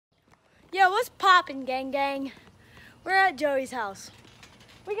Yo, what's poppin', gang gang? We're at Joey's house.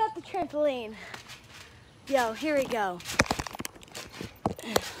 We got the trampoline. Yo, here we go.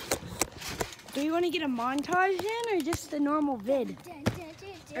 Do you want to get a montage in or just a normal vid?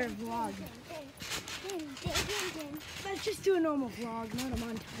 Or vlog? Let's just do a normal vlog, not a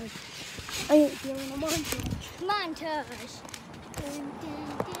montage. I ain't feeling a montage. Montage.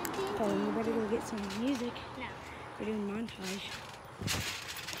 Oh, you better go get some music. No. We're doing montage.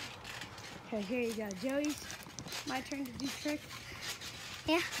 Okay, here you go. Joey's. My turn to do trick.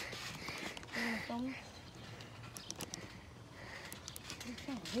 Yeah. You wanna film me? What are you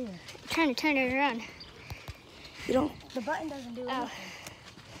trying to do? I'm trying to turn it around. You don't. The button doesn't do anything.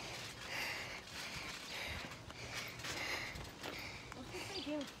 Let's just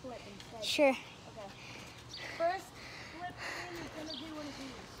do a flip instead. Sure. Okay. First flip thing is gonna do one of these.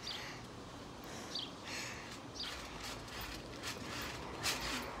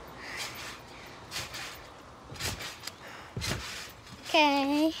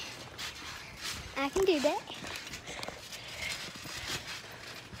 Okay. I can do that.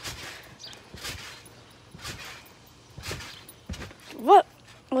 What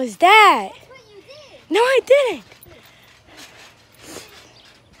was that? That's what you did. No, I didn't. So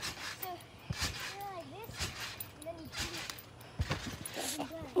you're like this, and then you do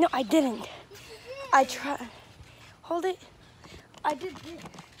it. No, I didn't. Yes, you did. I tried. Hold it. I did this.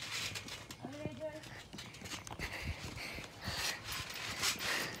 What did I do?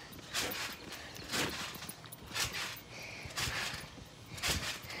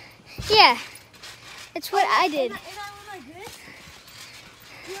 Yeah. That's what I did. And I went like this.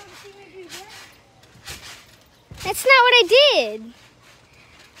 You ever see me do this? That's not what I did.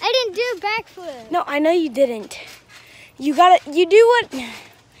 I didn't do a backflip. No, I know you didn't. You gotta. You do what?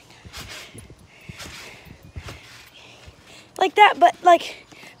 Like that, but like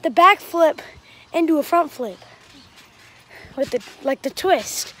the back flip into a front flip with the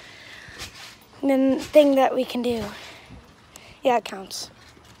twist. And then thing that we can do. Yeah, it counts.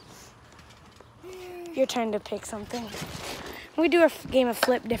 Your turn to pick something. We do a game of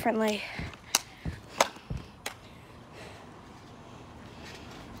flip differently.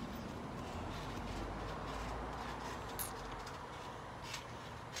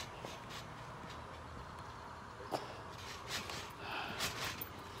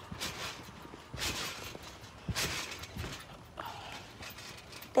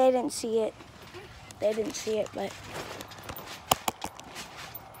 They didn't see it. They didn't see it, but.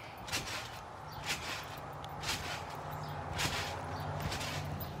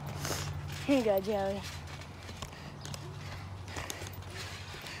 Here you go, Joey.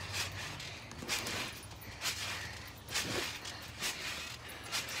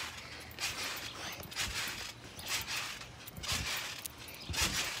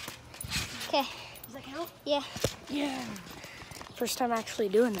 Okay. Does that count? Yeah. Yeah. First time actually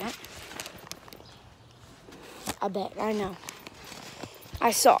doing that. I bet. I know.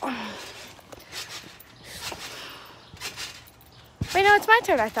 I saw. Wait, no, it's my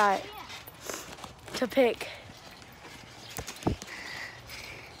turn, I thought. To pick.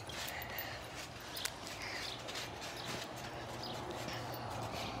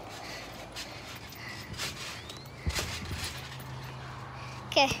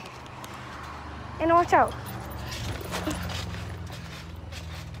 Okay. And watch out.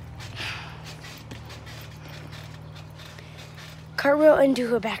 Cartwheel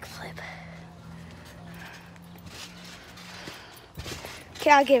into a backflip. Okay,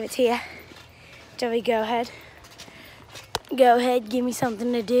 I'll give it to you. Joey, go ahead. Go ahead, give me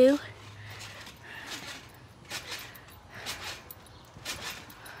something to do.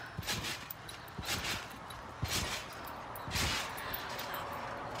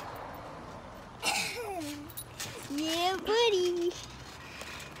 Yeah, buddy.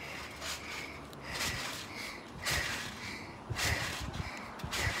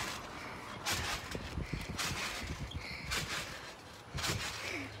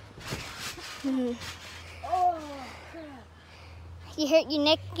 Oh, crap. You hurt your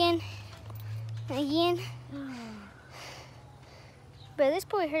neck again? Again? But this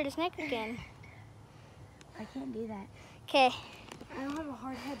boy hurt his neck again. I can't do that. Okay. I don't have a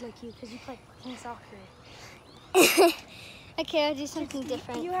hard head like you because you play fucking soccer. Okay, I'll do something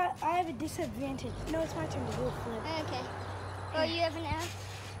different. I have a disadvantage. No, it's my turn to do a flip. Okay. Oh, you have an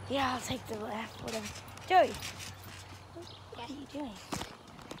F? Yeah, I'll take the left, whatever. Joey, Yeah. what are you doing?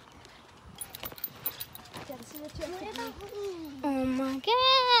 Yeah, this is what you have to do. Oh my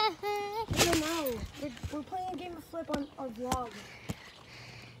god. No. We're playing a game of flip on our vlog.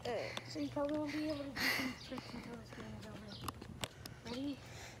 So you probably won't be able to do some tricks until this game is over. Ready?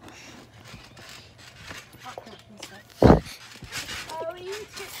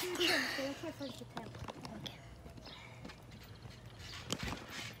 So that's my first attempt.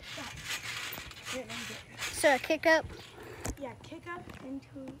 Okay. So a kick up. Yeah, kick up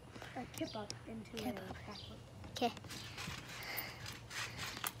into a kip up into a backflip. Okay.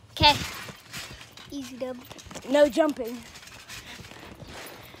 Okay. Easy dub. No jumping.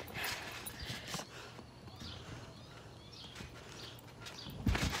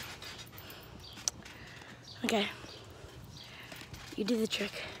 Okay. You do the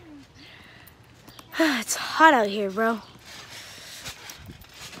trick. It's hot out here, bro.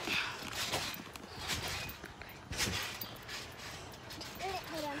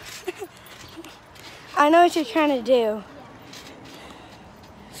 I know what you're trying to do.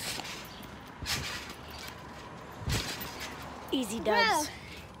 Easy dubs.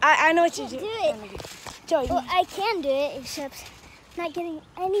 I know what you're doing. Do it. Joey, Well, I can do it, except I'm not getting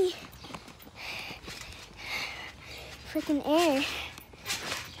any freaking air.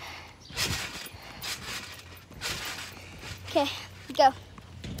 Okay, go.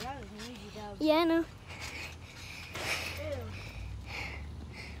 that was an easy dub. Yeah, I know.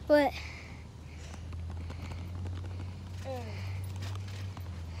 What?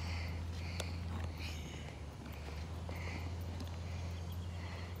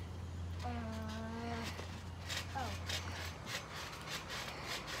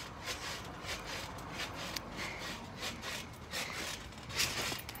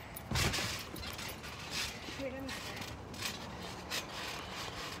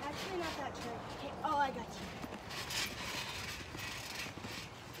 Actually, not that trick. Okay. Oh, I got you.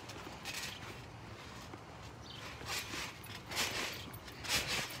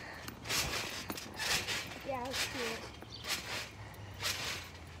 Yeah, let's do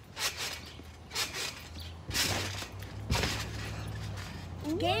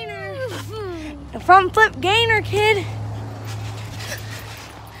it. Gainer. The front flip gainer, kid.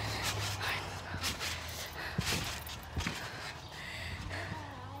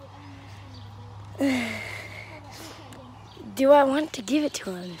 Do I want to give it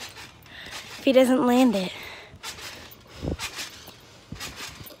to him if he doesn't land it?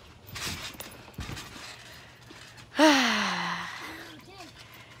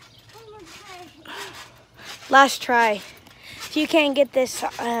 Last try. If you can't get this,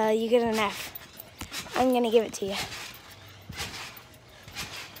 you get an F. I'm gonna give it to you.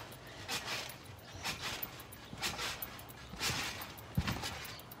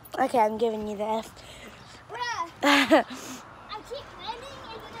 Okay, I'm giving you the F. Bruh, I keep landing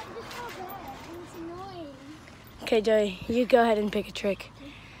and then I just go back. And it's annoying. Okay, Joey, you go ahead and pick a trick.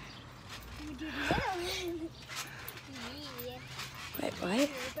 You do the other one. Yeah. Wait, what?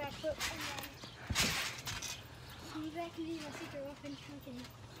 Back foot and then. See back and leave a super weapon. Okay.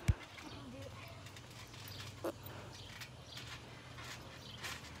 I can do it.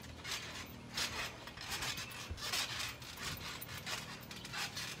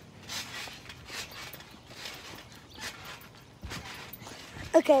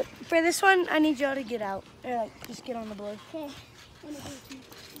 Okay, for this one, I need y'all to get out. Or like, just get on the board. Okay.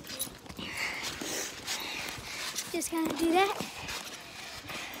 Just gonna do that.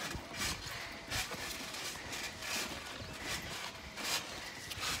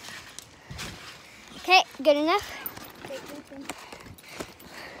 Okay, good enough.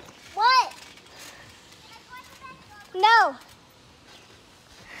 What? No.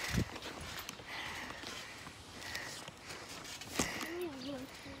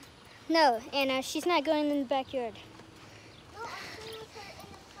 No, Anna, she's not going in the backyard.